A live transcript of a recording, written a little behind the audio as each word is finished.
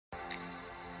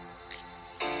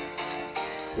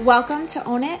Welcome to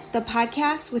Own It, the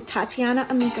podcast with Tatiana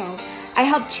Amico. I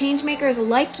help changemakers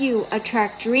like you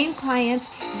attract dream clients,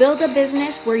 build a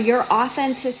business where your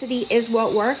authenticity is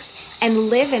what works, and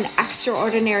live an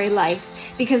extraordinary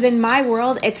life. Because in my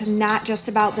world, it's not just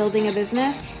about building a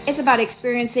business, it's about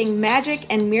experiencing magic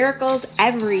and miracles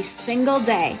every single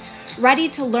day. Ready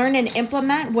to learn and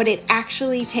implement what it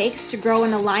actually takes to grow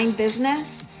an aligned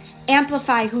business?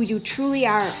 Amplify who you truly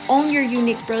are, own your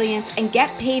unique brilliance, and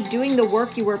get paid doing the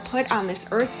work you were put on this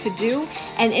earth to do,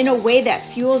 and in a way that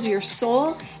fuels your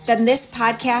soul, then this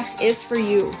podcast is for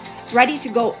you. Ready to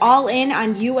go all in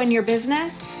on you and your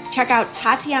business? Check out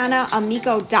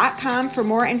TatianaAmico.com for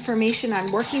more information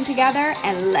on working together,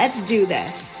 and let's do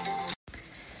this.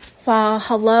 Well,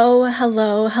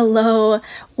 hello.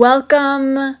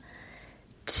 Welcome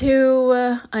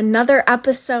to another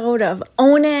episode of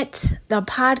Own It, the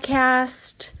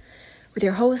podcast with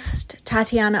your host,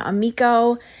 Tatiana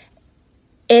Amico.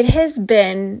 It has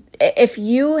been, if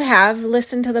you have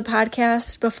listened to the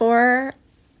podcast before,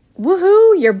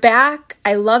 woohoo, you're back.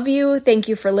 I love you. Thank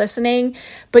you for listening.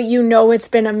 But you know it's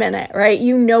been a minute, right?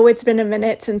 You know it's been a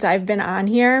minute since I've been on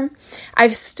here.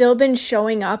 I've still been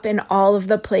showing up in all of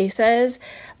the places,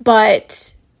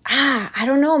 but I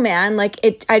don't know, man.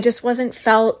 I just wasn't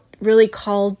felt really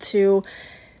called to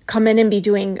come in and be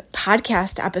doing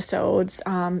podcast episodes.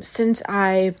 Since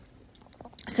I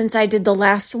did the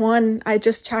last one, I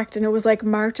just checked and it was like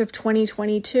March of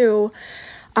 2022.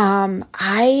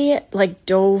 I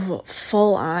dove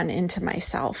full on into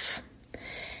myself.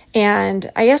 And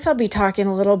I guess I'll be talking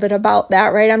a little bit about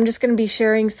that, right? I'm just going to be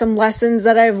sharing some lessons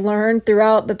that I've learned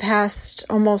throughout the past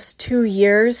almost 2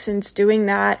 years since doing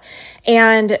that.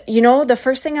 And, the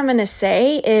first thing I'm going to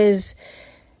say is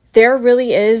there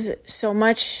really is so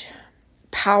much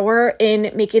power in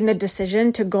making the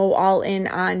decision to go all in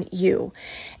on you.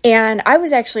 And I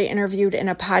was actually interviewed in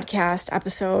a podcast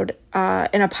episode,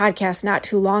 in a podcast not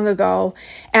too long ago.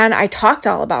 And I talked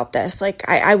all about this.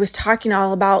 I was talking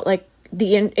all about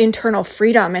the internal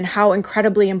freedom and how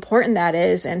incredibly important that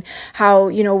is, and how,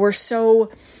 we're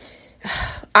so,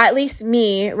 at least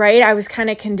me, right? I was kind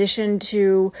of conditioned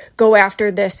to go after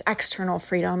this external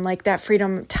freedom, like that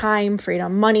freedom, time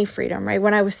freedom, money freedom, right?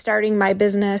 When I was starting my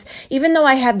business, even though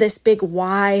I had this big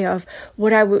why of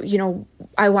what I would,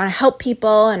 I want to help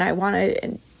people and I want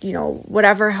to,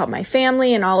 whatever, help my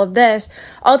family and all of this.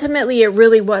 Ultimately, it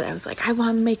really was, I was like, I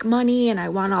want to make money and I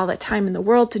want all the time in the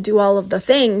world to do all of the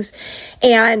things.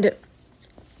 And,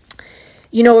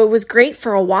 it was great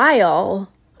for a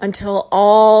while until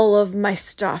all of my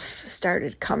stuff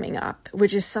started coming up,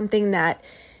 which is something that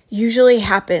usually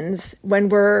happens when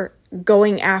we're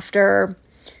going after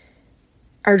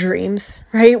our dreams,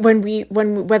 right? When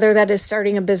whether that is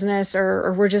starting a business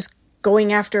or we're just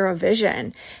going after a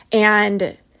vision.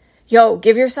 And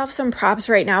give yourself some props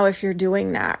right now if you're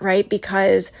doing that, right?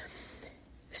 Because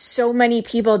so many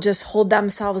people just hold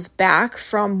themselves back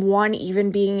from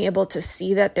even being able to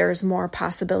see that there's more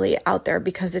possibility out there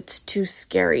because it's too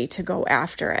scary to go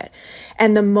after it.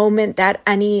 And the moment that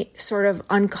any sort of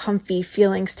uncomfy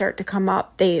feelings start to come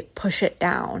up, they push it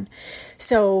down.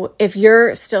 So if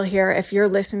you're still here, if you're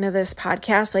listening to this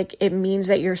podcast, it means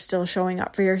that you're still showing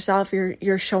up for yourself.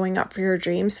 You're showing up for your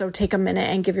dreams. So take a minute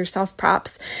and give yourself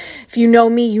props. If you know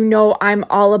me, I'm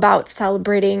all about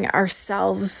celebrating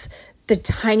ourselves, the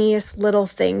tiniest little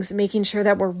things, making sure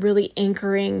that we're really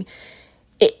anchoring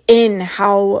it in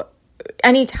how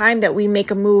anytime that we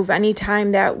make a move,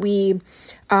 anytime that we,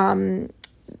 learn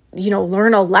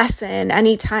a lesson,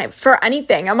 anytime for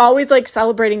anything, I'm always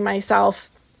celebrating myself,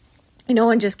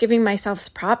 and just giving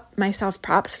myself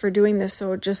props for doing this.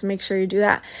 So just make sure you do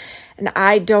that. And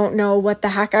I don't know what the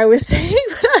heck I was saying,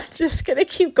 but I'm just going to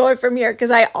keep going from here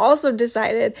because I also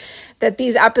decided that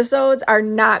these episodes are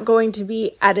not going to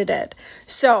be edited.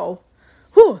 So,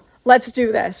 let's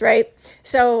do this, right?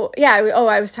 So,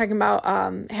 I was talking about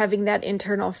having that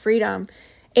internal freedom.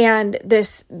 And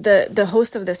the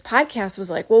host of this podcast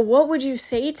was like, well, what would you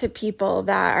say to people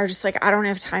that are just I don't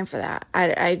have time for that.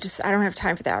 I don't have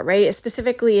time for that, right?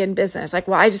 Specifically in business.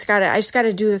 I just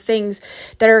gotta do the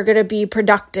things that are going to be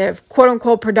productive, quote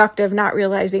unquote productive, not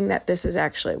realizing that this is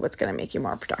actually what's going to make you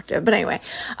more productive. But anyway,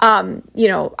 and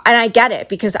I get it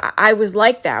because I was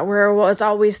like that, where I was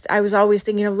always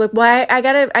thinking of I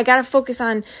gotta focus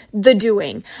on the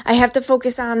doing. I have to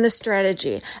focus on the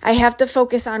strategy. I have to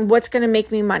focus on what's going to make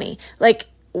me money.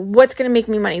 What's going to make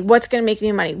me money? What's going to make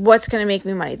me money? What's going to make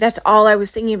me money? That's all I was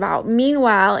thinking about.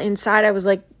 Meanwhile, inside I was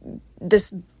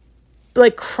this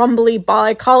like crumbly ball.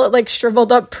 I call it like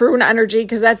shriveled up prune energy,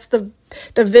 because that's the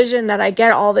vision that I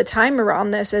get all the time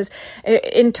around this. Is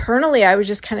internally I was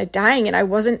just kind of dying, and I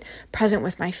wasn't present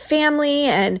with my family,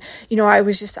 and I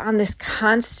was just on this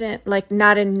constant like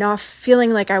not enough,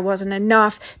 feeling like I wasn't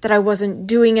enough, that I wasn't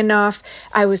doing enough.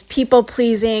 I was people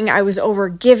pleasing, I was over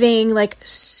giving, like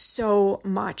so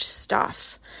much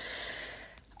stuff.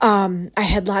 I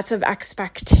had lots of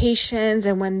expectations,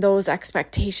 and when those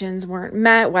expectations weren't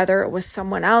met, whether it was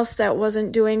someone else that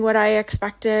wasn't doing what I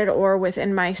expected or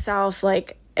within myself,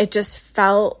 like it just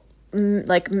felt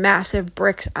like massive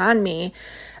bricks on me.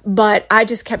 But I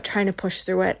just kept trying to push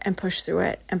through it and push through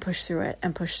it and push through it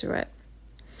and push through it.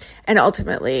 And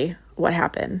ultimately, what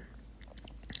happened?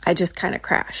 I just kind of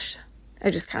crashed.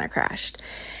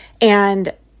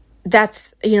 And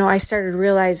that's, I started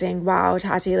realizing, wow,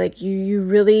 Tati, like you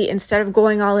really, instead of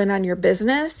going all in on your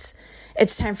business,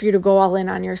 it's time for you to go all in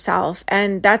on yourself.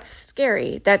 And that's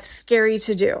scary. That's scary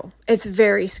to do. It's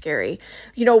very scary.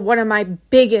 One of my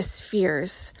biggest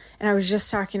fears, and I was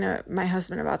just talking to my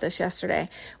husband about this yesterday,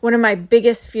 one of my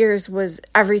biggest fears was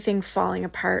everything falling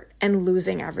apart and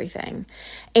losing everything.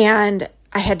 And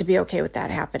I had to be okay with that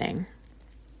happening.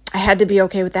 I had to be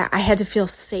okay with that. I had to feel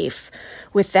safe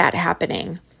with that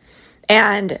happening.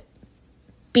 And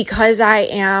because I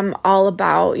am all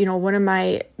about, one of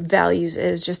my values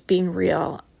is just being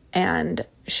real and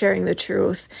sharing the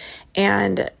truth.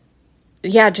 And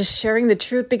just sharing the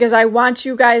truth, because I want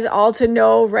you guys all to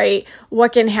know, right,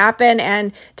 what can happen,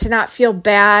 and to not feel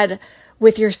bad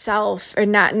with yourself, or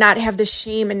not have the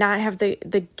shame and not have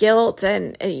the guilt,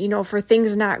 and, for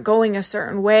things not going a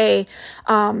certain way.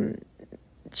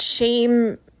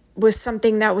 Shame was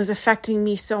something that was affecting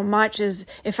me so much. Is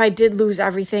if I did lose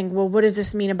everything, well, what does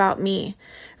this mean about me,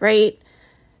 right?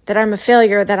 That I'm a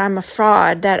failure, that I'm a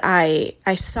fraud, that I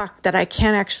suck, that I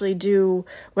can't actually do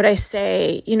what I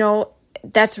say.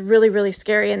 That's really, really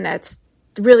scary, and that's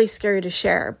really scary to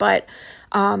share. But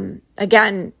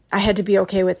again, I had to be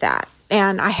okay with that.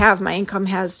 And my income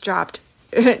has dropped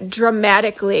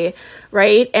dramatically,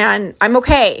 right? And I'm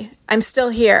okay. I'm still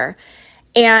here.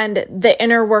 And the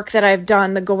inner work that I've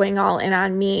done, the going all in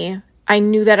on me, I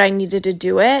knew that I needed to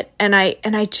do it. And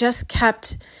I just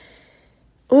kept,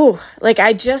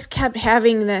 I just kept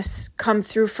having this come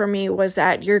through for me, was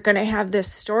that you're going to have this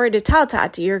story to tell,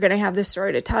 Tati. You're going to have this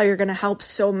story to tell. You're going to help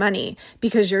so many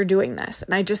because you're doing this.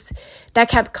 And that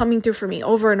kept coming through for me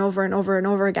over and over and over and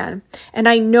over again. And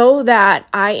I know that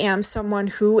I am someone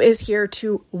who is here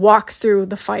to walk through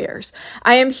the fires.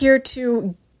 I am here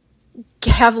to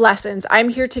have lessons. I'm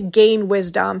here to gain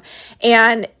wisdom.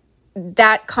 And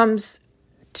that comes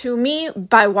to me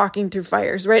by walking through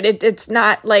fires, right? It's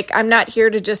not like I'm not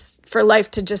here to for life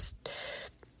to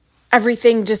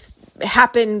everything just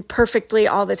happen perfectly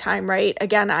all the time, right?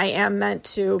 Again, I am meant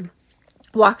to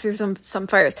walk through some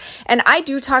fires. And I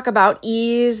do talk about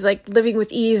ease, like living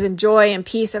with ease and joy and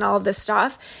peace and all of this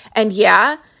stuff. And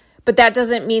but that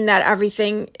doesn't mean that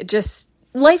everything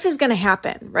life is going to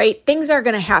happen, right? Things are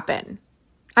going to happen.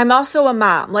 I'm also a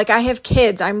mom. Like, I have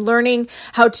kids. I'm learning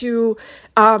how to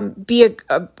be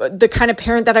the kind of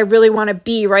parent that I really want to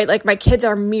be, right? Like, my kids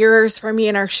are mirrors for me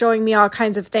and are showing me all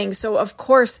kinds of things. So, of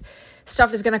course,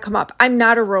 stuff is going to come up. I'm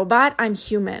not a robot. I'm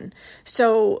human.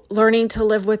 So, learning to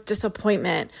live with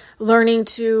disappointment, learning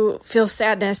to feel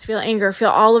sadness, feel anger,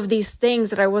 feel all of these things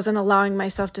that I wasn't allowing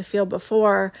myself to feel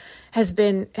before has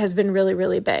been really,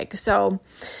 really big. So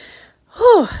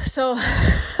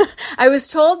I was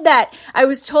told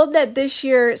that this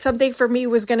year something for me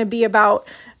was going to be about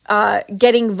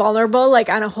getting vulnerable, like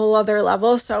on a whole other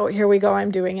level. So here we go. I'm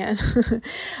doing it.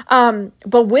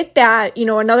 But with that,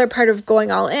 another part of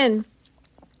going all in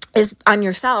is on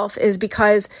yourself, is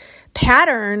because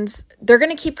patterns, they're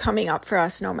going to keep coming up for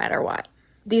us no matter what.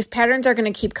 These patterns are going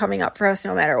to keep coming up for us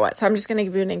no matter what. So I'm just going to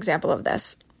give you an example of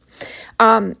this.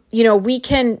 For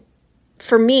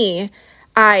me,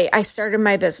 I started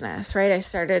my business, right? I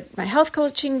started my health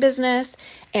coaching business,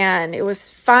 and it was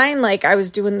fine. Like, I was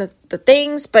doing the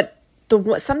things, but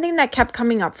something that kept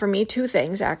coming up for me, two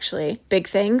things, actually, big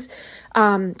things,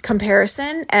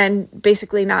 comparison and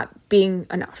basically not being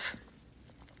enough.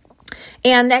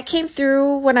 And that came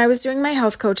through when I was doing my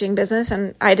health coaching business,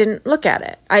 and I didn't look at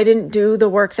it. I didn't do the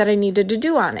work that I needed to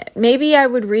do on it. Maybe I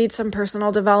would read some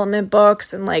personal development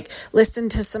books and listen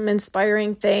to some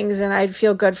inspiring things, and I'd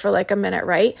feel good for a minute,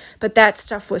 right? But that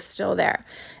stuff was still there.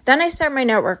 Then I start my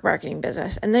network marketing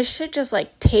business, and this shit just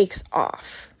takes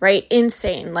off, right?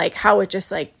 Insane, how it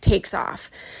just takes off.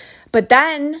 But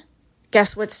then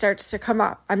guess what starts to come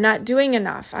up? I'm not doing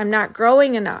enough. I'm not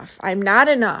growing enough. I'm not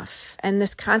enough. And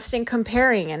this constant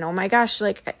comparing, and oh my gosh,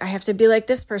 like I have to be like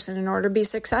this person in order to be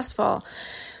successful.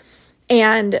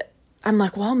 And I'm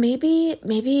like, well,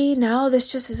 maybe now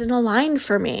this just isn't aligned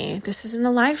for me. This isn't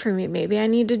aligned for me. Maybe I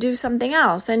need to do something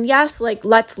else. And yes, like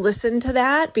let's listen to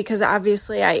that, because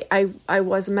obviously I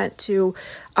was meant to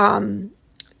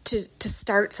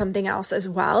start something else as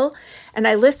well. And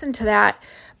I listened to that,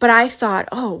 but I thought,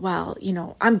 oh, well,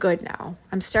 I'm good now.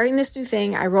 I'm starting this new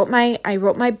thing. I wrote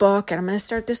my book, and I'm going to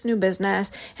start this new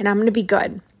business, and I'm going to be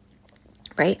good.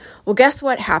 Right? Well, guess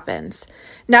what happens?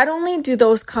 Not only do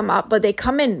those come up, but they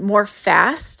come in more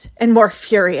fast and more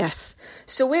furious.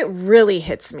 So it really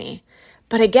hits me.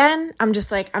 But again, I'm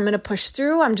just like, I'm going to push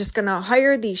through. I'm just going to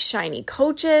hire these shiny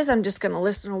coaches. I'm just going to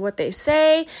listen to what they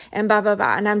say and blah, blah,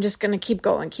 blah. And I'm just going to keep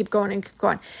going.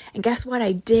 And guess what?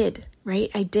 I did, right?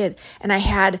 I did. And I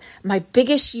had my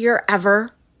biggest year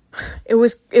ever. It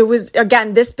was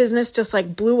again, this business just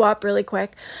like blew up really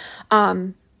quick.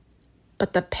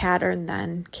 But the pattern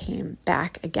then came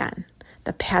back again.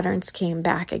 The patterns came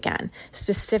back again,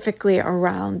 specifically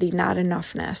around the not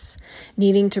enoughness,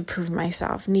 needing to prove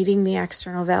myself, needing the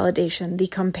external validation, the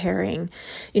comparing,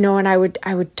 and I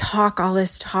would talk all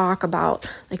this talk about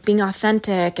like being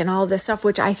authentic and all this stuff,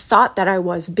 which I thought that I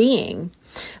was being.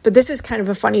 But this is kind of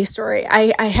a funny story.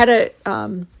 I had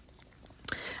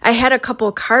a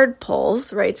couple card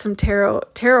pulls, right? Some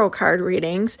tarot card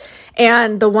readings.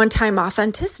 And the one time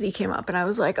authenticity came up and I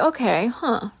was like, okay,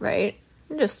 right?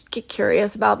 I'm just get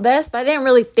curious about this, but I didn't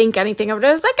really think anything of it.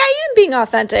 I was like, I am being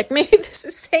authentic. Maybe this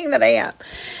is saying that I am.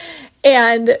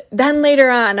 And then later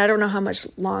on, I don't know how much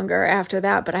longer after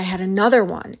that, but I had another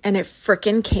one and it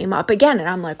freaking came up again. And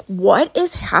I'm like, what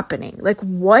is happening? Like,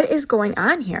 what is going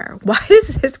on here? Why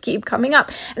does this keep coming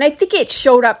up? And I think it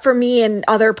showed up for me in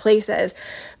other places,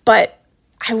 but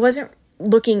I wasn't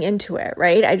looking into it,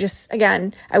 right?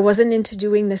 I wasn't into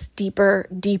doing this deeper,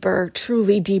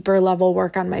 truly deeper level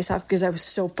work on myself because I was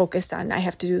so focused on I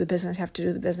have to do the business,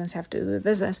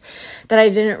 that I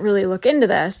didn't really look into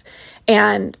this.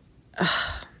 And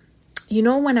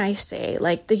when I say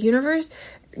like the universe,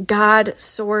 God,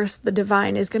 source, the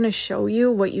divine is going to show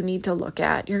you what you need to look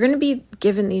at. You're going to be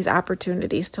given these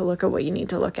opportunities to look at what you need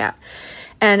to look at.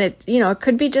 And it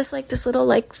could be just like this little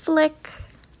like flick,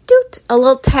 a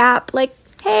little tap, like,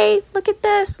 hey, look at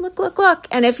this, look.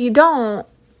 And if you don't,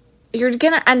 you're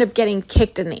going to end up getting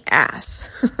kicked in the ass.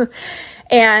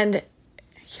 And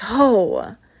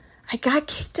I got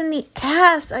kicked in the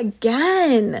ass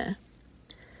again.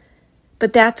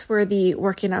 But that's where the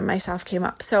working on myself came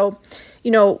up. So,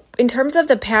 in terms of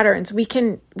the patterns, we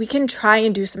can try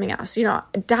and do something else.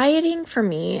 Dieting for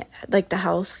me, like the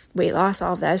health, weight loss,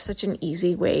 all of that is such an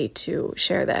easy way to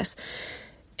share this.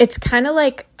 It's kind of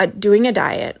like doing a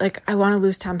diet. Like I want to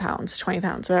lose 10 pounds, 20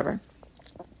 pounds, whatever.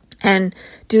 And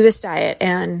do this diet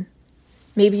and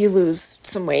maybe you lose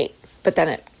some weight, but then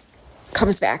it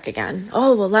comes back again.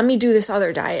 Oh, well, let me do this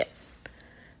other diet.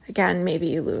 Again, maybe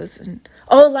you lose. And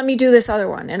let me do this other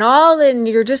one. And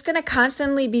you're just going to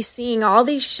constantly be seeing all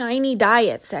these shiny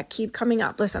diets that keep coming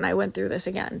up. Listen, I went through this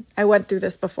again. I went through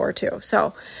this before too.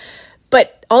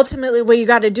 But ultimately what you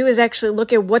got to do is actually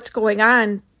look at what's going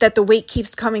on that the weight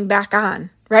keeps coming back on,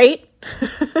 right?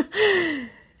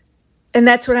 And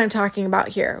that's what I'm talking about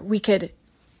here. We could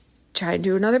try to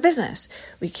do another business.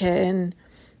 We can,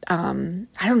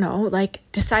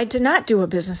 decide to not do a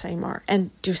business anymore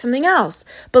and do something else.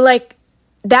 But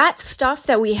that stuff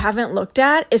that we haven't looked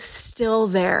at is still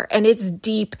there and it's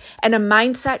deep, and a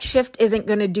mindset shift isn't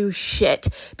going to do shit,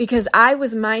 because I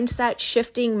was mindset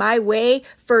shifting my way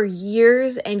for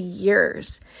years and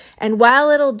years. And while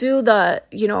it'll do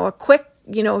a quick,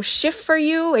 shift for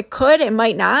you, it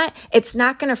might not, it's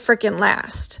not going to freaking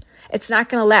last. It's not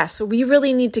going to last. So we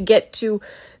really need to get to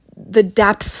the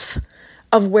depths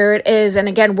of where it is. And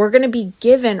again, we're going to be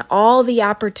given all the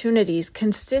opportunities,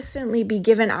 consistently be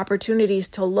given opportunities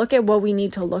to look at what we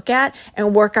need to look at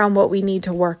and work on what we need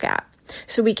to work at.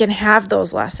 So we can have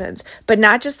those lessons, but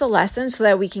not just the lessons so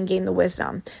that we can gain the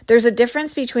wisdom. There's a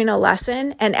difference between a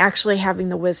lesson and actually having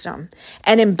the wisdom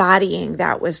and embodying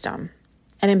that wisdom.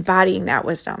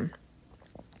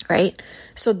 Right?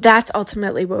 So that's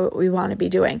ultimately what we want to be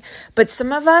doing. But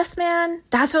some of us, man,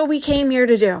 that's what we came here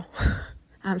to do.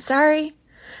 I'm sorry.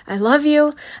 I love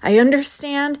you. I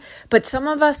understand. But some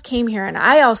of us came here, and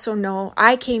I also know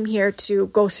I came here to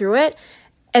go through it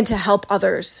and to help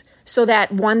others so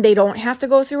that one, they don't have to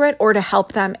go through it, or to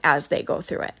help them as they go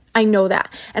through it. I know that.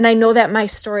 And I know that my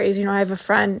stories, I have a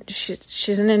friend,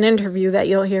 she's in an interview that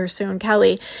you'll hear soon,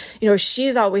 Kelly,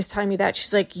 she's always telling me that.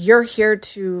 She's like, you're here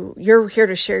to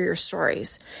share your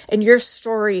stories, and your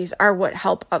stories are what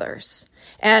help others.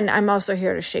 And I'm also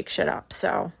here to shake shit up.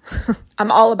 So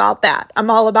I'm all about that.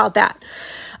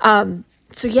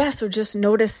 So just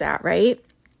notice that, right?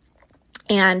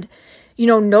 And,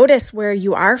 notice where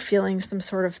you are feeling some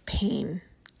sort of pain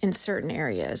in certain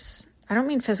areas. I don't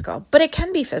mean physical, but it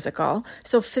can be physical.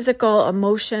 So physical,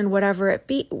 emotion, whatever it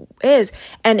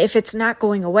is. And if it's not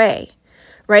going away,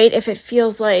 right? If it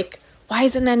feels like, why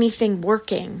isn't anything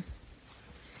working?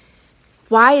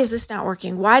 Why is this not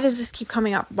working? Why does this keep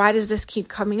coming up? Why does this keep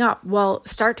coming up? Well,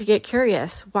 start to get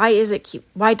curious. Why does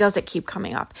it keep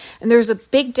coming up? And there's a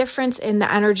big difference in the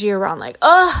energy around like,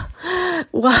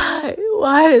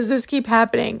 why does this keep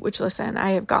happening? Which, listen, I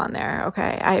have gone there.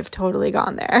 Okay. I have totally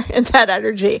gone there in that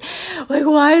energy. Like,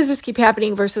 why does this keep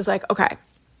happening versus like, okay,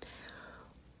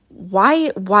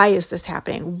 why is this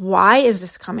happening? Why is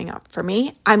this coming up for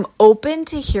me? I'm open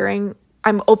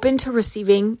to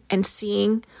receiving and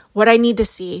seeing what I need to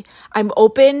see. I'm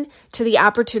open to the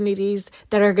opportunities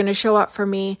that are going to show up for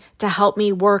me to help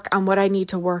me work on what I need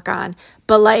to work on.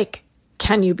 But like,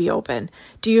 can you be open?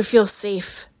 Do you feel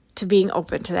safe to being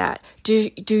open to that? Do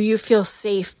you feel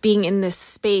safe being in this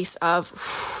space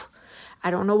of,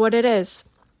 I don't know what it is,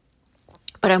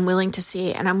 but I'm willing to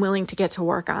see, and I'm willing to get to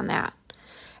work on that.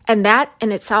 And that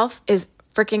in itself is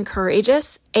freaking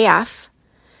courageous AF.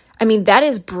 I mean, that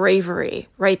is bravery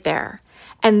right there.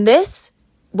 And this,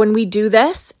 when we do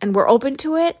this and we're open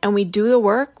to it and we do the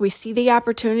work, we see the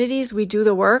opportunities, we do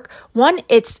the work. One,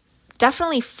 it's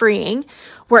definitely freeing.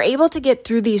 We're able to get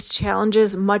through these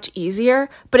challenges much easier,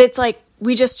 but it's like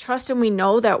we just trust and we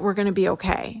know that we're going to be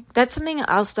okay. That's something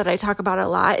else that I talk about a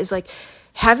lot, is like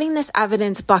having this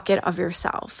evidence bucket of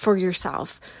yourself, for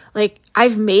yourself. Like,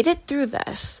 I've made it through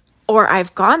this, or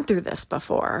I've gone through this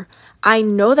before. I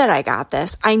know that I got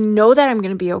this. I know that I'm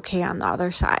going to be okay on the other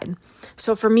side.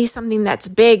 So for me, something that's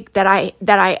big that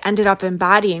I ended up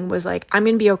embodying was like, I'm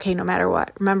going to be okay no matter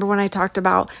what. Remember when I talked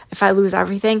about if I lose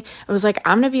everything, it was like,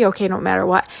 I'm going to be okay no matter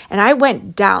what. And I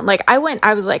went down,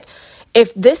 I was like,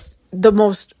 if this, the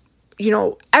most,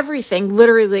 everything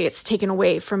literally it's taken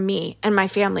away from me and my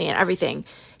family and everything,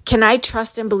 can I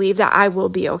trust and believe that I will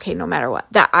be okay no matter what,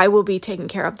 that I will be taken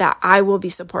care of, that I will be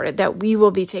supported, that we will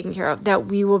be taken care of, that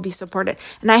we will be supported.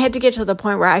 And I had to get to the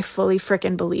point where I fully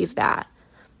freaking believed that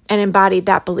and embodied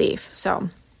that belief. So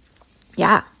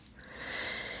yeah.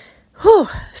 Whew.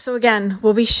 So again,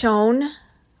 we'll be shown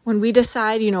when we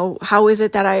decide, how is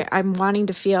it that I'm wanting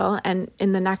to feel. And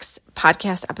in the next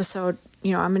podcast episode,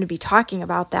 I'm going to be talking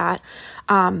about that.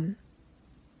 We're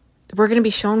going to be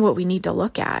shown what we need to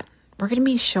look at. We're going to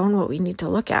be shown what we need to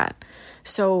look at.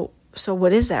 So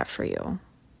what is that for you?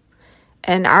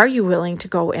 And are you willing to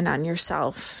go in on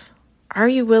yourself? Are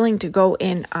you willing to go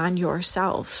in on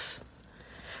yourself?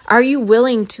 Are you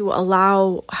willing to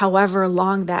allow however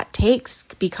long that takes?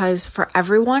 Because for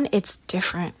everyone, it's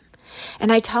different.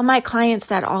 And I tell my clients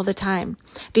that all the time,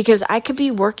 because I could be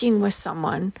working with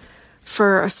someone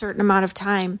for a certain amount of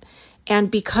time, and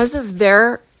because of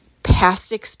their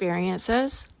past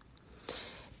experiences,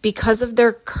 because of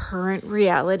their current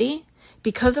reality,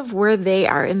 because of where they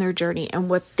are in their journey and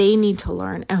what they need to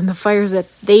learn and the fires that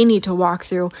they need to walk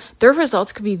through, their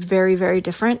results could be very, very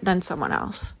different than someone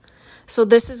else. So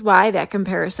this is why that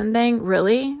comparison thing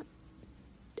really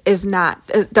does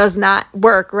not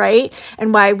work, right?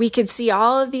 And why we could see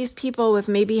all of these people with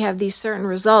maybe have these certain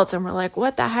results and we're like,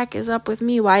 what the heck is up with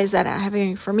me? Why is that not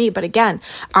happening for me? But again,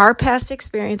 our past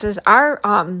experiences, our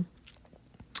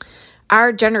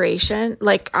generation,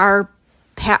 like our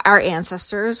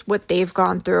ancestors, what they've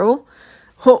gone through,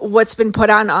 what's been put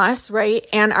on us, right?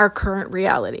 And our current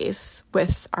realities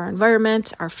with our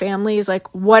environment, our families,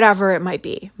 like whatever it might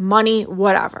be, money,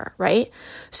 whatever, right?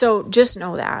 So just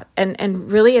know that.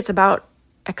 And really it's about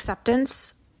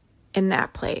acceptance in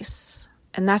that place.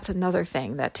 And that's another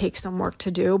thing that takes some work to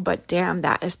do, but damn,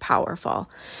 that is powerful.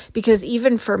 Because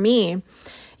even for me,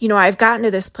 I've gotten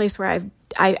to this place where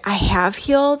I have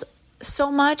healed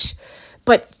so much,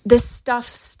 but this stuff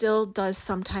still does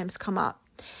sometimes come up.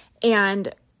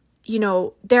 And,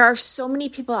 there are so many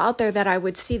people out there that I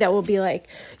would see that will be like,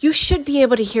 you should be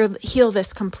able to heal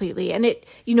this completely. And it,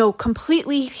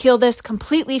 completely heal this,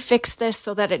 completely fix this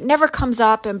so that it never comes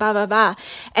up and blah, blah, blah.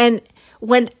 And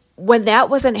when that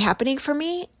wasn't happening for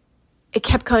me, it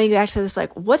kept coming back to this,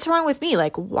 like, what's wrong with me?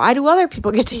 Like, why do other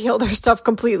people get to heal their stuff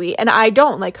completely and I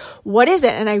don't? Like, what is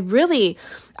it? And I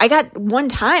got one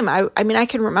time, I mean, I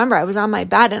can remember I was on my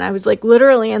bed and I was like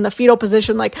literally in the fetal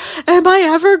position, like, am I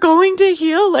ever going to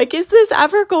heal? Like, is this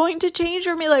ever going to change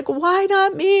for me? Like, why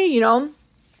not me?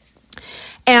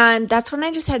 And that's when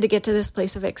I just had to get to this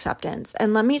place of acceptance.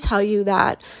 And let me tell you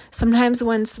that sometimes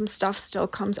when some stuff still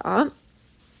comes up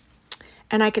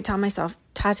and I could tell myself,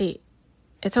 Tati,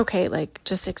 it's okay. Like,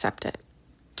 just accept it.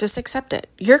 Just accept it.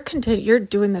 You're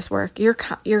doing this work. You're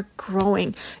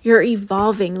growing. You're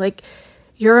evolving. Like,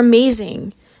 you're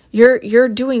amazing. You're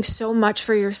doing so much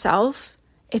for yourself.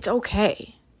 It's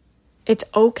okay. It's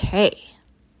okay.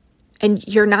 And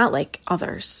you're not like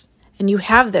others. And you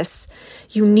have this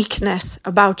uniqueness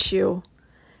about you.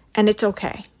 And it's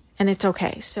okay. And it's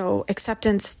okay. So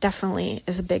acceptance definitely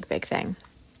is a big, big thing.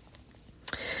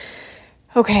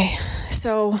 Okay.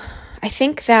 So I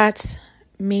think that's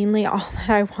mainly all that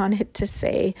I wanted to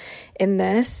say in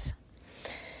this.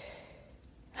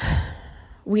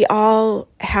 We're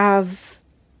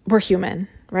human,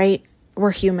 right?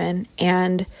 We're human.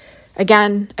 And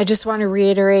again, I just want to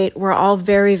reiterate, we're all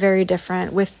very, very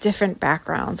different with different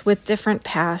backgrounds, with different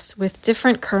pasts, with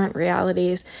different current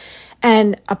realities.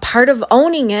 And a part of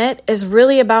owning it is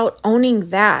really about owning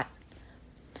that.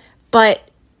 But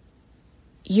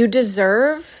you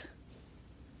deserve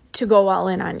to go all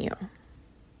in on you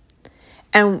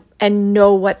and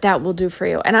know what that will do for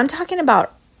you. And I'm talking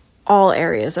about all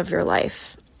areas of your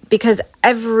life because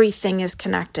everything is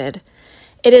connected.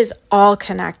 It is all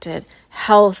connected.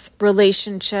 Health,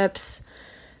 relationships,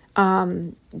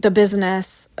 the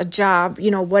business, a job,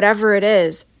 whatever it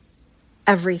is,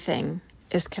 everything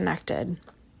is connected.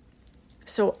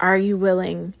 So are you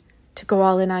willing to go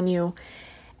all in on you?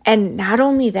 And not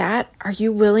only that, are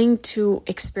you willing to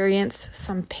experience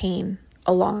some pain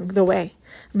along the way?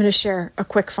 I'm going to share a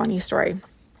quick funny story.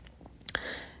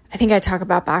 I think I talk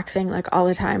about boxing like all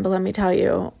the time, but let me tell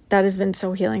you, that has been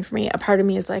so healing for me. A part of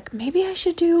me is like, maybe I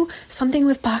should do something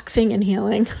with boxing and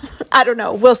healing. I don't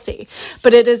know. We'll see.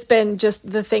 But it has been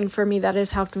just the thing for me that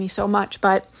has helped me so much.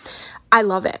 But I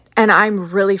love it. And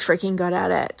I'm really freaking good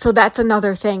at it. So that's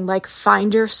another thing. Like,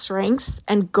 find your strengths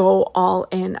and go all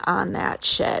in on that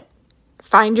shit.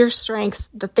 Find your strengths,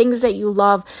 the things that you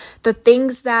love, the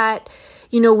things that,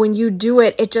 when you do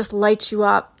it, it just lights you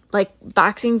up. Like,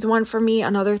 boxing's one for me.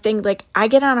 Another thing, like, I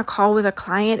get on a call with a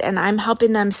client and I'm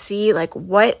helping them see like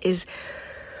what is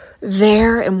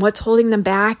there and what's holding them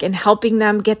back and helping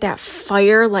them get that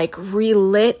fire like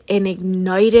relit and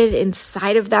ignited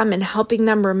inside of them and helping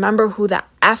them remember who the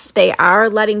F they are,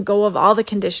 letting go of all the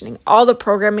conditioning, all the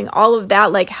programming, all of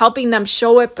that, like helping them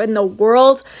show up in the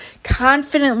world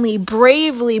confidently,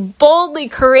 bravely, boldly,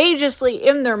 courageously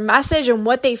in their message and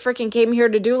what they freaking came here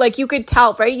to do. Like, you could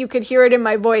tell, right? You could hear it in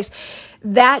my voice.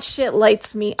 That shit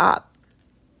lights me up.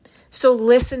 So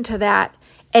listen to that.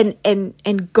 And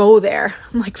go there.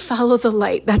 I'm like, follow the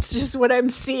light. That's just what I'm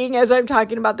seeing as I'm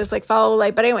talking about this, like, follow the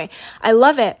light. But anyway, I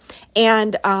love it.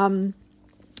 And,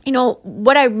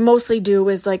 what I mostly do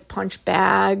is like punch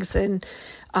bags and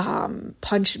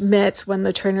punch mitts when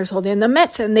the trainer's holding the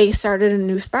mitts, and they started a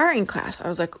new sparring class. I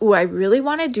was like, ooh, I really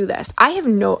want to do this. I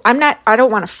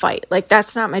don't want to fight. Like,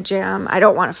 that's not my jam. I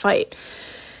don't want to fight.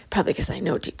 Probably because I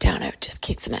know deep down I would just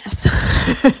kick some ass.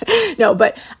 No,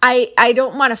 but I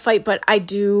don't want to fight, but I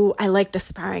like the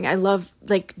sparring. I love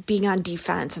like being on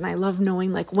defense, and I love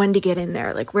knowing like when to get in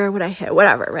there, like where would I hit,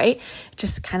 whatever, right? It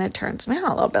just kind of turns me on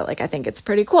a little bit. Like, I think it's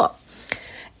pretty cool.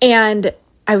 And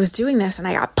I was doing this and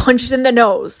I got punched in the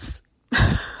nose.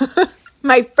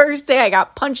 My first day I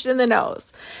got punched in the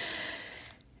nose.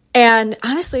 And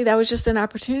honestly, that was just an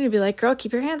opportunity to be like, girl,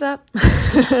 keep your hands up,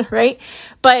 right?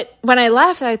 But when I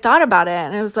left, I thought about it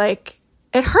and I was like,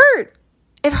 it hurt.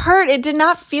 It hurt. It did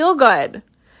not feel good.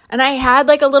 And I had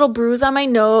like a little bruise on my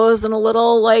nose and a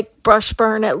little like brush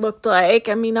burn, it looked like.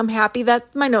 I mean, I'm happy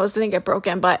that my nose didn't get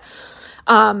broken, but,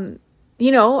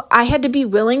 I had to be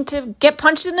willing to get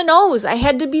punched in the nose. I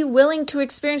had to be willing to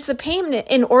experience the pain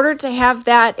in order to have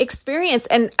that experience.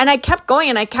 And I kept going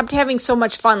and I kept having so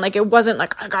much fun. Like, it wasn't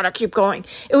like, I gotta keep going.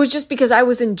 It was just because I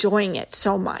was enjoying it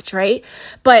so much, right?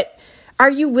 But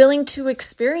are you willing to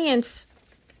experience,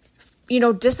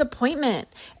 disappointment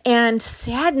and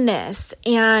sadness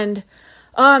and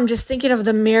I'm just thinking of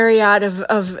the myriad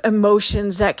of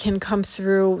emotions that can come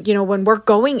through, when we're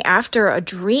going after a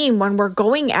dream, when we're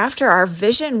going after our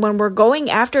vision, when we're going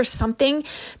after something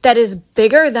that is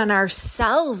bigger than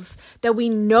ourselves, that we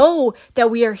know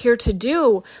that we are here to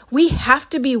do. We have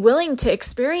to be willing to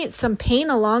experience some pain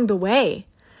along the way,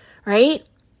 right?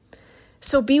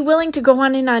 So be willing to go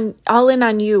all in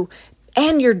on you.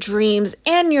 and your dreams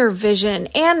and your vision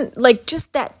and like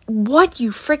just that what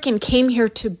you freaking came here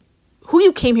to, who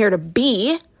you came here to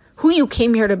be,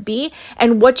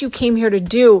 and what you came here to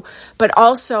do. But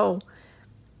also,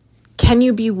 can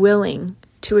you be willing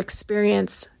to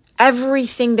experience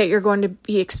everything that you're going to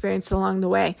be experiencing along the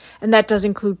way? And that does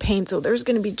include pain. So there's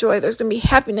going to be joy, there's going to be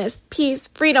happiness, peace,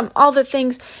 freedom, all the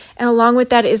things. And along with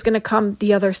that is going to come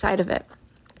the other side of it.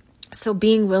 So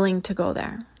being willing to go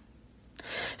there.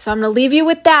 So I'm going to leave you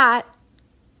with that.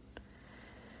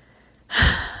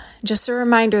 Just a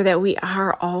reminder that we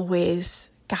are always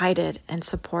guided and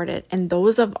supported. And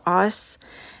those of us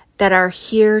that are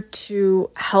here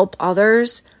to help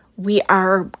others, we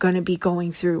are going to be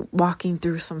walking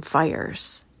through some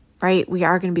fires, right? We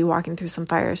are going to be walking through some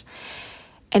fires.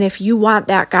 And if you want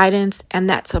that guidance and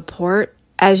that support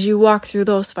as you walk through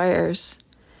those fires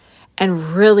and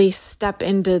really step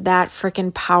into that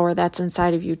freaking power that's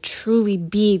inside of you, truly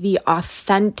be the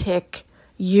authentic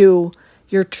you,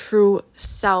 your true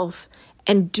self,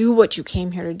 and do what you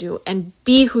came here to do and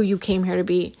be who you came here to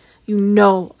be,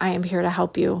 I am here to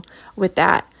help you with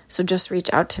that. So just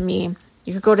reach out to me.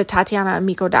 You could go to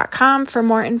TatianaAmico.com for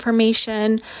more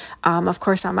information. Of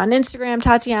course, I'm on Instagram,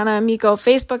 Tatiana Amico,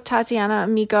 Facebook, Tatiana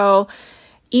Amico.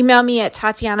 Email me at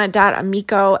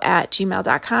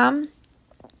tatiana.amico@gmail.com.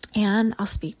 And I'll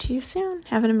speak to you soon.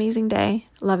 Have an amazing day.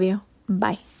 Love you.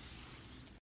 Bye.